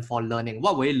environment for learning?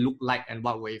 What will it look like and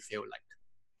what will it feel like?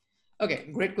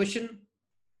 Okay, great question.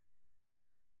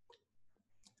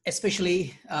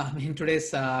 Especially in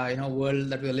today's world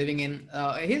that we're living in.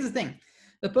 Here's the thing.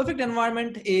 The perfect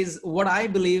environment is what I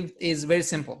believe is very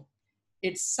simple.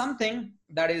 It's something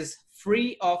that is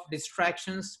free of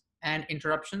distractions and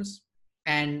interruptions.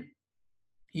 And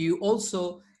you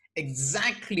also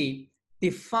exactly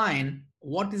define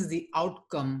what is the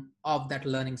outcome of that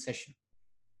learning session,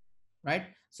 right?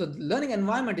 So the learning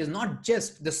environment is not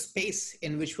just the space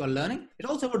in which you are learning. It's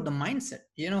also about the mindset.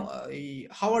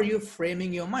 How are you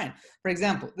framing your mind? For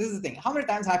example, this is the thing. How many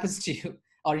times happens to you,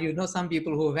 or some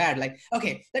people who have had like,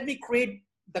 okay, let me create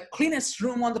the cleanest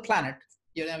room on the planet.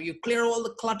 You clear all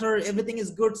the clutter, everything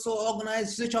is good, so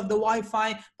organized, switch off the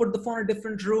Wi-Fi, put the phone in a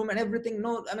different room and everything.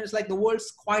 It's like the world's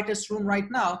quietest room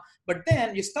right now. But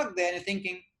then you're stuck there and you're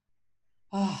thinking,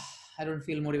 I don't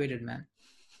feel motivated, man.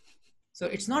 So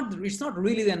it's not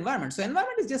really the environment. So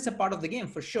environment is just a part of the game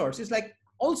for sure. So it's like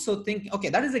also think, okay,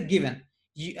 that is a given.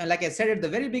 Like I said at the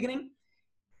very beginning,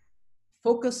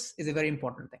 focus is a very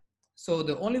important thing. So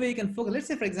the only way you can focus, let's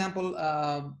say, for example,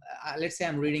 let's say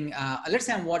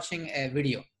I'm watching a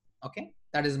video. Okay.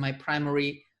 That is my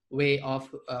primary way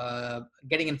of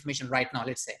getting information right now,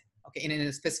 let's say, okay, in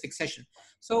a specific session.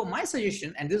 So my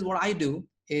suggestion, and this is what I do,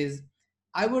 is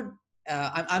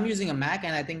I'm using a Mac,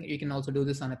 and I think you can also do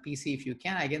this on a PC if you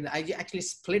can. I actually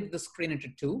split the screen into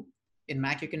two. In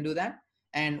Mac, you can do that.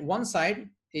 And one side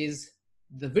is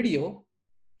the video,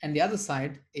 and the other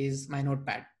side is my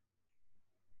notepad.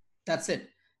 That's it.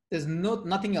 There's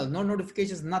nothing else, no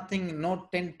notifications, nothing, no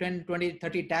 10, 20,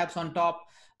 30 tabs on top,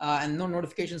 and no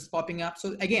notifications popping up.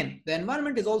 So again, the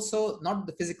environment is also not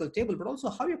the physical table, but also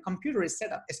how your computer is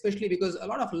set up, especially because a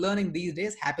lot of learning these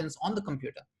days happens on the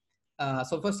computer.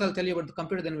 So first I'll tell you about the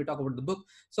computer, then we talk about the book.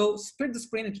 So split the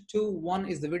screen into two. One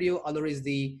is the video, other is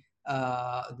the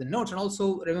notes. And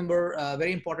also remember,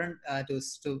 very important to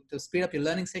speed up your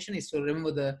learning session is to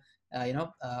remember the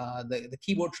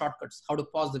keyboard shortcuts, how to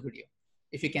pause the video,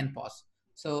 if you can pause.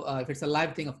 So if it's a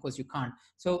live thing, of course you can't.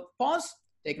 So pause,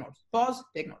 take notes, pause,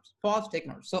 take notes, pause, take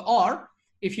notes. So, or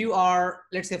if you are,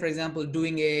 let's say, for example,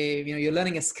 doing you're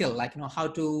learning a skill, like, how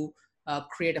to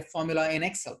create a formula in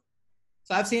Excel.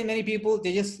 So I've seen many people,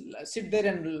 they just sit there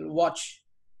and watch.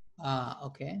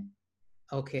 Okay,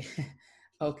 okay,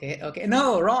 okay.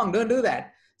 No, wrong. Don't do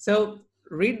that. So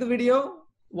read the video,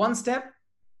 one step,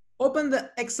 open the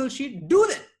Excel sheet, do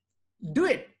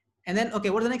it. And then, okay,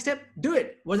 what's the next step? Do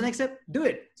it. What's the next step? Do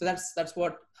it. So that's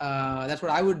what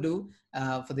I would do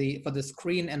for the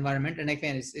screen environment. And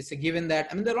again, it's a given that,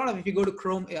 I mean, there are a lot of, if you go to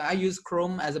Chrome, I use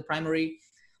Chrome as a primary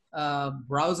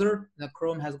browser. The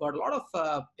Chrome has got a lot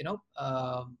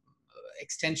of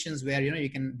extensions where you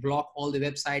can block all the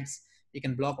websites, you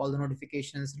can block all the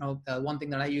notifications. One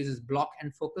thing that I use is block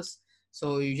and focus.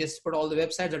 So you just put all the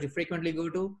websites that you frequently go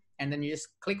to, and then you just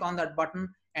click on that button.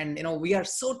 And we are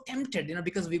so tempted,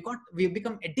 because we've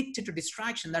become addicted to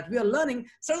distraction, that we are learning,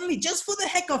 suddenly just for the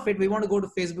heck of it, we want to go to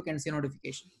Facebook and see a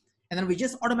notification, and then we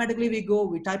just automatically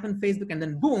we type in Facebook, and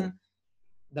then boom,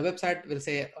 the website will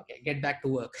say, okay, get back to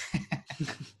work.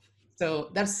 So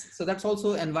that's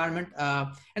also environment.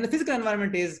 And the physical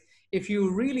environment is, if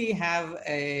you really have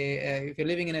if you're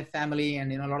living in a family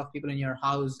and a lot of people in your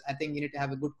house, I think you need to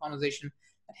have a good conversation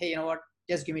that, hey, you know what,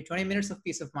 just give me 20 minutes of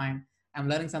peace of mind. I'm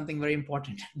learning something very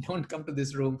important. Don't come to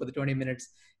this room for the 20 minutes.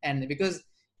 And because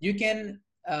you can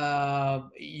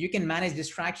manage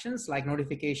distractions like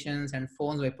notifications and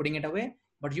phones by putting it away,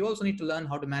 but you also need to learn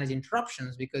how to manage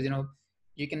interruptions, because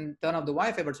you can turn off the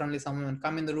Wi-Fi, but suddenly someone will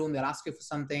come in the room, they'll ask you for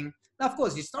something. Now, of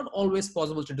course, it's not always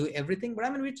possible to do everything, but I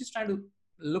mean, we're just trying to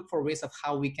look for ways of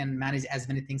how we can manage as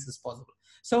many things as possible.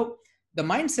 So the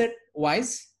mindset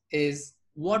wise is,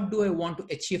 what do I want to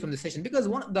achieve from the session? Because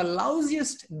the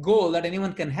lousiest goal that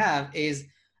anyone can have is,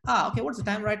 okay, what's the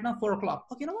time right now? 4 o'clock.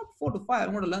 Okay, you know what? 4 to 5,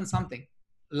 I want to learn something.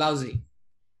 Lousy.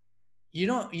 You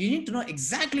need to know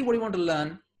exactly what you want to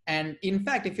learn. And in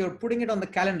fact, if you're putting it on the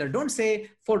calendar, don't say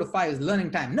 4 to 5 is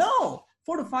learning time. No,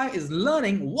 4 to 5 is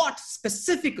learning what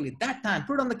specifically that time.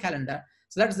 Put it on the calendar.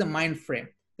 So that's the mind frame.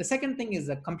 The second thing is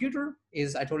the computer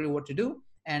is, I told you what to do.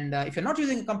 And if you're not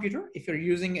using a computer, if you're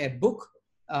using a book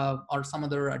or some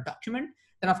other document,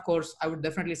 then of course, I would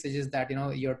definitely suggest that,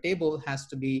 your table has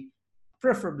to be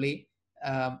preferably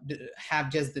have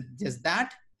just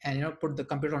that, and put the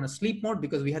computer on a sleep mode,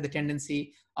 because we have the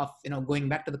tendency of going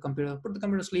back to the computer. Put the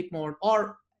computer sleep mode,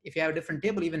 or if you have a different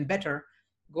table, even better,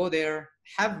 go there,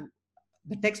 have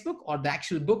the textbook or the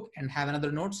actual book, and have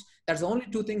another notes. That's the only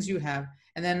two things you have.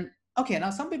 And then, okay,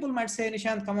 now some people might say,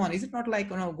 Nishant, come on, is it not like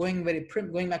going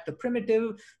back to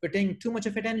primitive? We're taking too much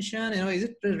of attention. Is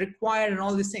it required, and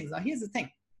all these things? Now here's the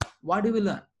thing: why do we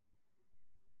learn?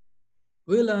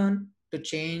 We learn to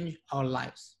change our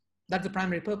lives. That's the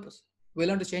primary purpose. We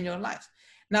learn to change our lives.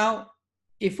 Now,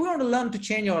 if we want to learn to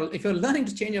change if you're learning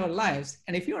to change our lives,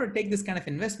 and if you want to take this kind of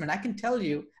investment, I can tell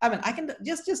you, I mean, I can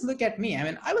just look at me. I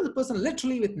mean, I was a person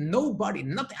literally with nobody,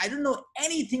 nothing. I don't know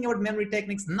anything about memory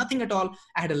techniques, nothing at all.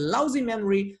 I had a lousy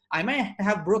memory. I might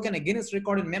have broken a Guinness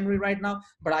record in memory right now,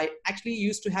 but I actually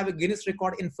used to have a Guinness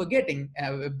record in forgetting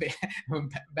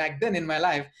back then in my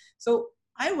life. So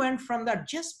I went from that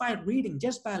just by reading,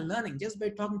 just by learning, just by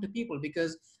talking to people,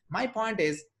 because my point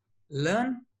is,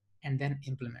 learn and then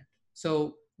implement.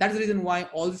 So that's the reason why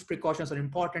all these precautions are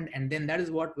important. And then that is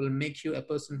what will make you a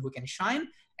person who can shine,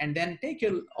 and then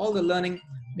all the learning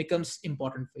becomes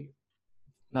important for you.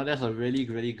 Now that's a really,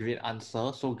 really great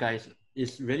answer. So guys,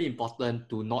 it's really important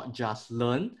to not just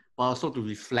learn, but also to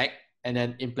reflect and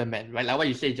then implement, right? Like what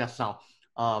you said just now.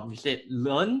 You said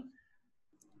learn,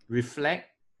 reflect,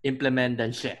 implement,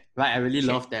 then share, right? I really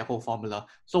love that whole formula.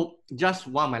 So just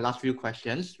one of my last few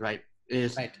questions, right,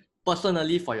 is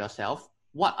personally for yourself,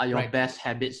 what are your best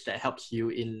habits that helps you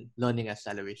in learning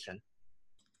acceleration?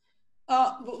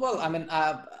 Well, I mean,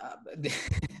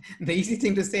 the easy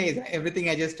thing to say is everything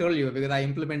I just told you, because I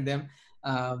implement them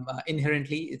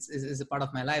inherently. It's a part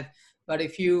of my life. But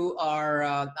if you are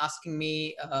asking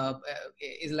me,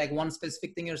 is like one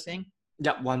specific thing you're saying?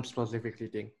 Yeah, one specific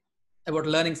thing. About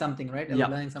learning something, right? Yeah,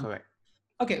 learning something. Correct.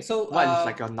 Okay, so what is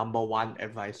like your number one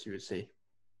advice you would say?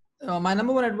 My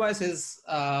number one advice is,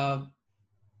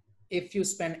 if you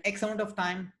spend X amount of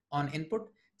time on input,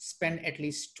 spend at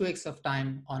least 2x of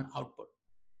time on output.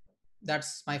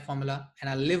 That's my formula, and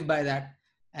I live by that.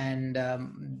 And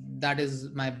that is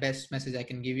my best message I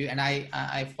can give you. And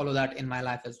I follow that in my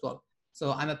life as well.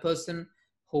 So I'm a person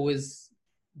who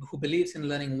believes in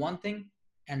learning one thing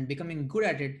and becoming good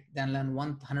at it, than learn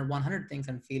 100 things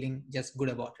and feeling just good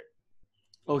about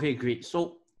it. Okay, great.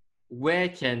 So where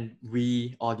can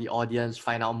we or the audience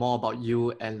find out more about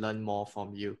you and learn more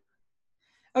from you?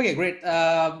 Okay, great.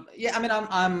 Yeah, I mean,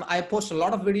 I post a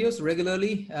lot of videos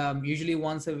regularly, usually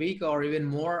once a week or even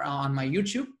more on my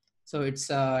YouTube. So it's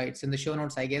in the show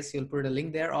notes, I guess. You'll put a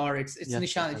link there, or it's Yes,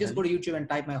 Nishan. Just go definitely. to YouTube and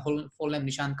type my whole full name,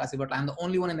 Nishan Kasibutla. I'm the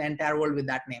only one in the entire world with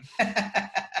that name,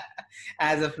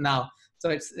 as of now. So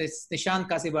it's Nishan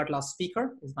Kasibutla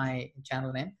Speaker is my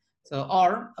channel name. So,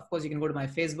 or of course, you can go to my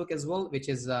Facebook as well, which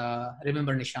is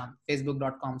Remember Nishan,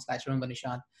 facebook.com/Remember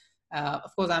Nishan.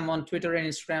 Of course, I'm on Twitter and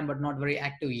Instagram, but not very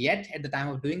active yet at the time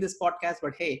of doing this podcast.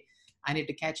 But hey, I need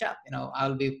to catch up.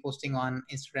 I'll be posting on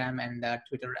Instagram and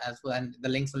Twitter as well, and the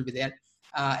links will be there.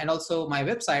 And also my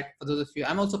website, for those of you,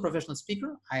 I'm also a professional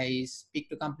speaker. I speak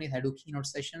to companies, I do keynote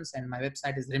sessions, and my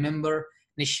website is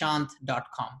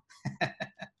remembernishant.com.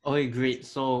 Okay, great.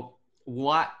 So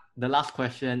the last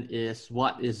question is,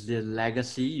 what is the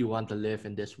legacy you want to live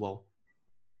in this world?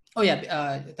 Oh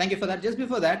yeah, thank you for that. Just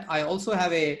before that, I also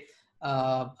have a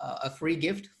free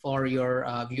gift for your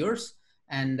viewers,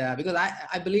 and because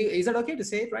I believe, is that okay to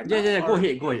say it right Yeah, now? yeah, yeah, go Or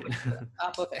ahead, go ahead.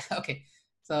 perfect. Okay.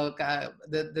 So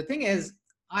the thing is,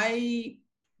 I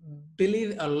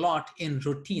believe a lot in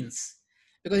routines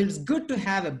because it's good to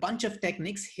have a bunch of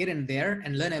techniques here and there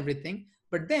and learn everything.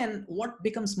 But then what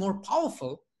becomes more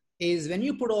powerful is when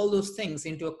you put all those things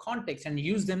into a context and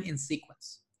use them in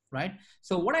sequence, right?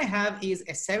 So what I have is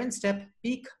a 7-step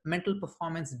peak mental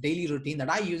performance daily routine that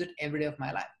I use it every day of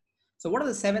my life. So what are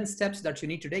the 7 steps that you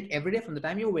need to take every day from the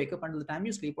time you wake up until the time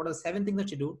you sleep? What are the 7 things that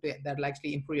you do that will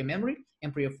actually improve your memory,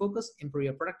 improve your focus, improve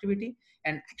your productivity,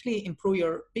 and actually improve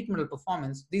your peak mental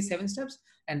performance? These 7 steps,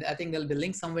 and I think there'll be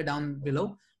links somewhere down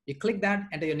below. You click that,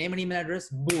 enter your name and email address,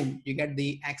 boom, you get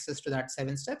the access to that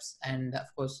 7 steps. And of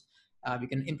course, you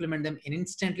can implement them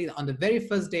instantly on the very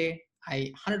first day.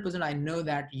 100% I know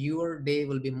that your day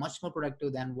will be much more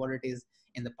productive than what it is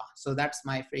in the past. So that's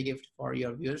my free gift for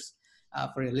your viewers,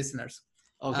 for your listeners.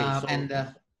 Okay, so And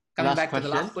coming last back to the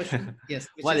question. last question, yes,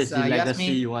 which What is is the you asked legacy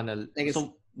me you want to, legacy.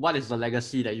 so what is the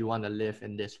legacy that you want to live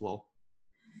in this world?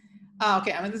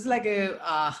 Okay, I mean this is like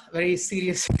a very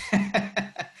serious,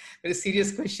 very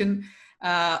serious question.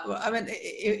 I mean,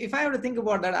 if I were to think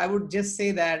about that, I would just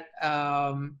say that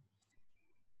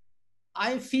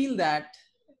I feel that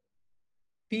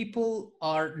people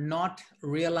are not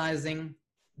realizing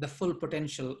the full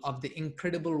potential of the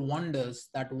incredible wonders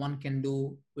that one can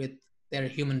do with their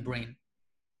human brain,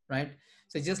 right?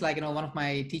 So it's just like, one of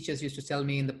my teachers used to tell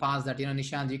me in the past that,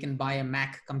 Nishant, you can buy a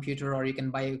Mac computer, or you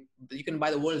can buy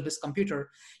the world's best computer.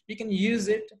 You can use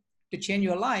it to change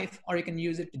your life, or you can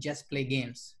use it to just play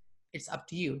games. It's up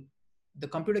to you. The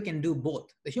computer can do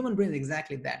both. The human brain is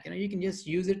exactly that. You can just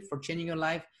use it for changing your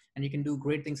life, and you can do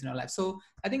great things in your life. So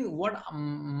I think what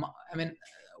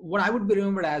I would be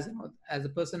remembered as, as a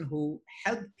person who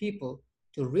helped people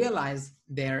to realize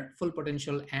their full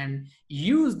potential and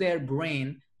use their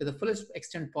brain to the fullest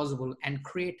extent possible and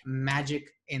create magic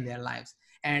in their lives.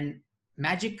 And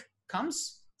magic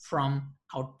comes from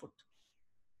output.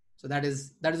 So that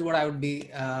is what I would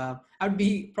be. I would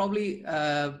be probably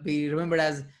be remembered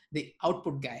as the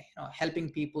output guy, helping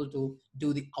people to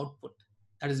do the output.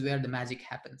 That is where the magic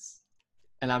happens.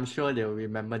 And I'm sure they'll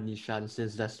remember Nishan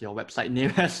since that's your website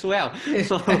name as well.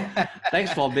 So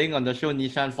thanks for being on the show,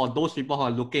 Nishan. For those people who are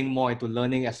looking more into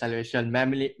learning acceleration,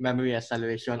 memory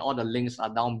acceleration, all the links are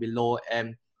down below.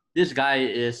 And this guy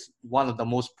is one of the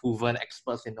most proven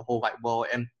experts in the whole wide world.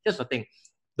 And here's the thing,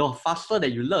 the faster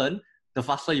that you learn, the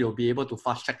faster you'll be able to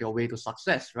fast track your way to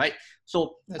success, right?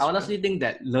 So That's I true. honestly think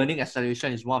that learning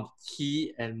acceleration is one of the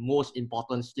key and most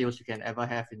important skills you can ever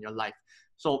have in your life.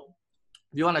 So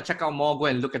if you want to check out more, go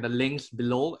and look at the links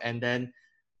below. And then,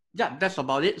 yeah, that's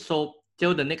about it. So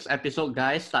till the next episode,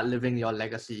 guys, start living your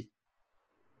legacy.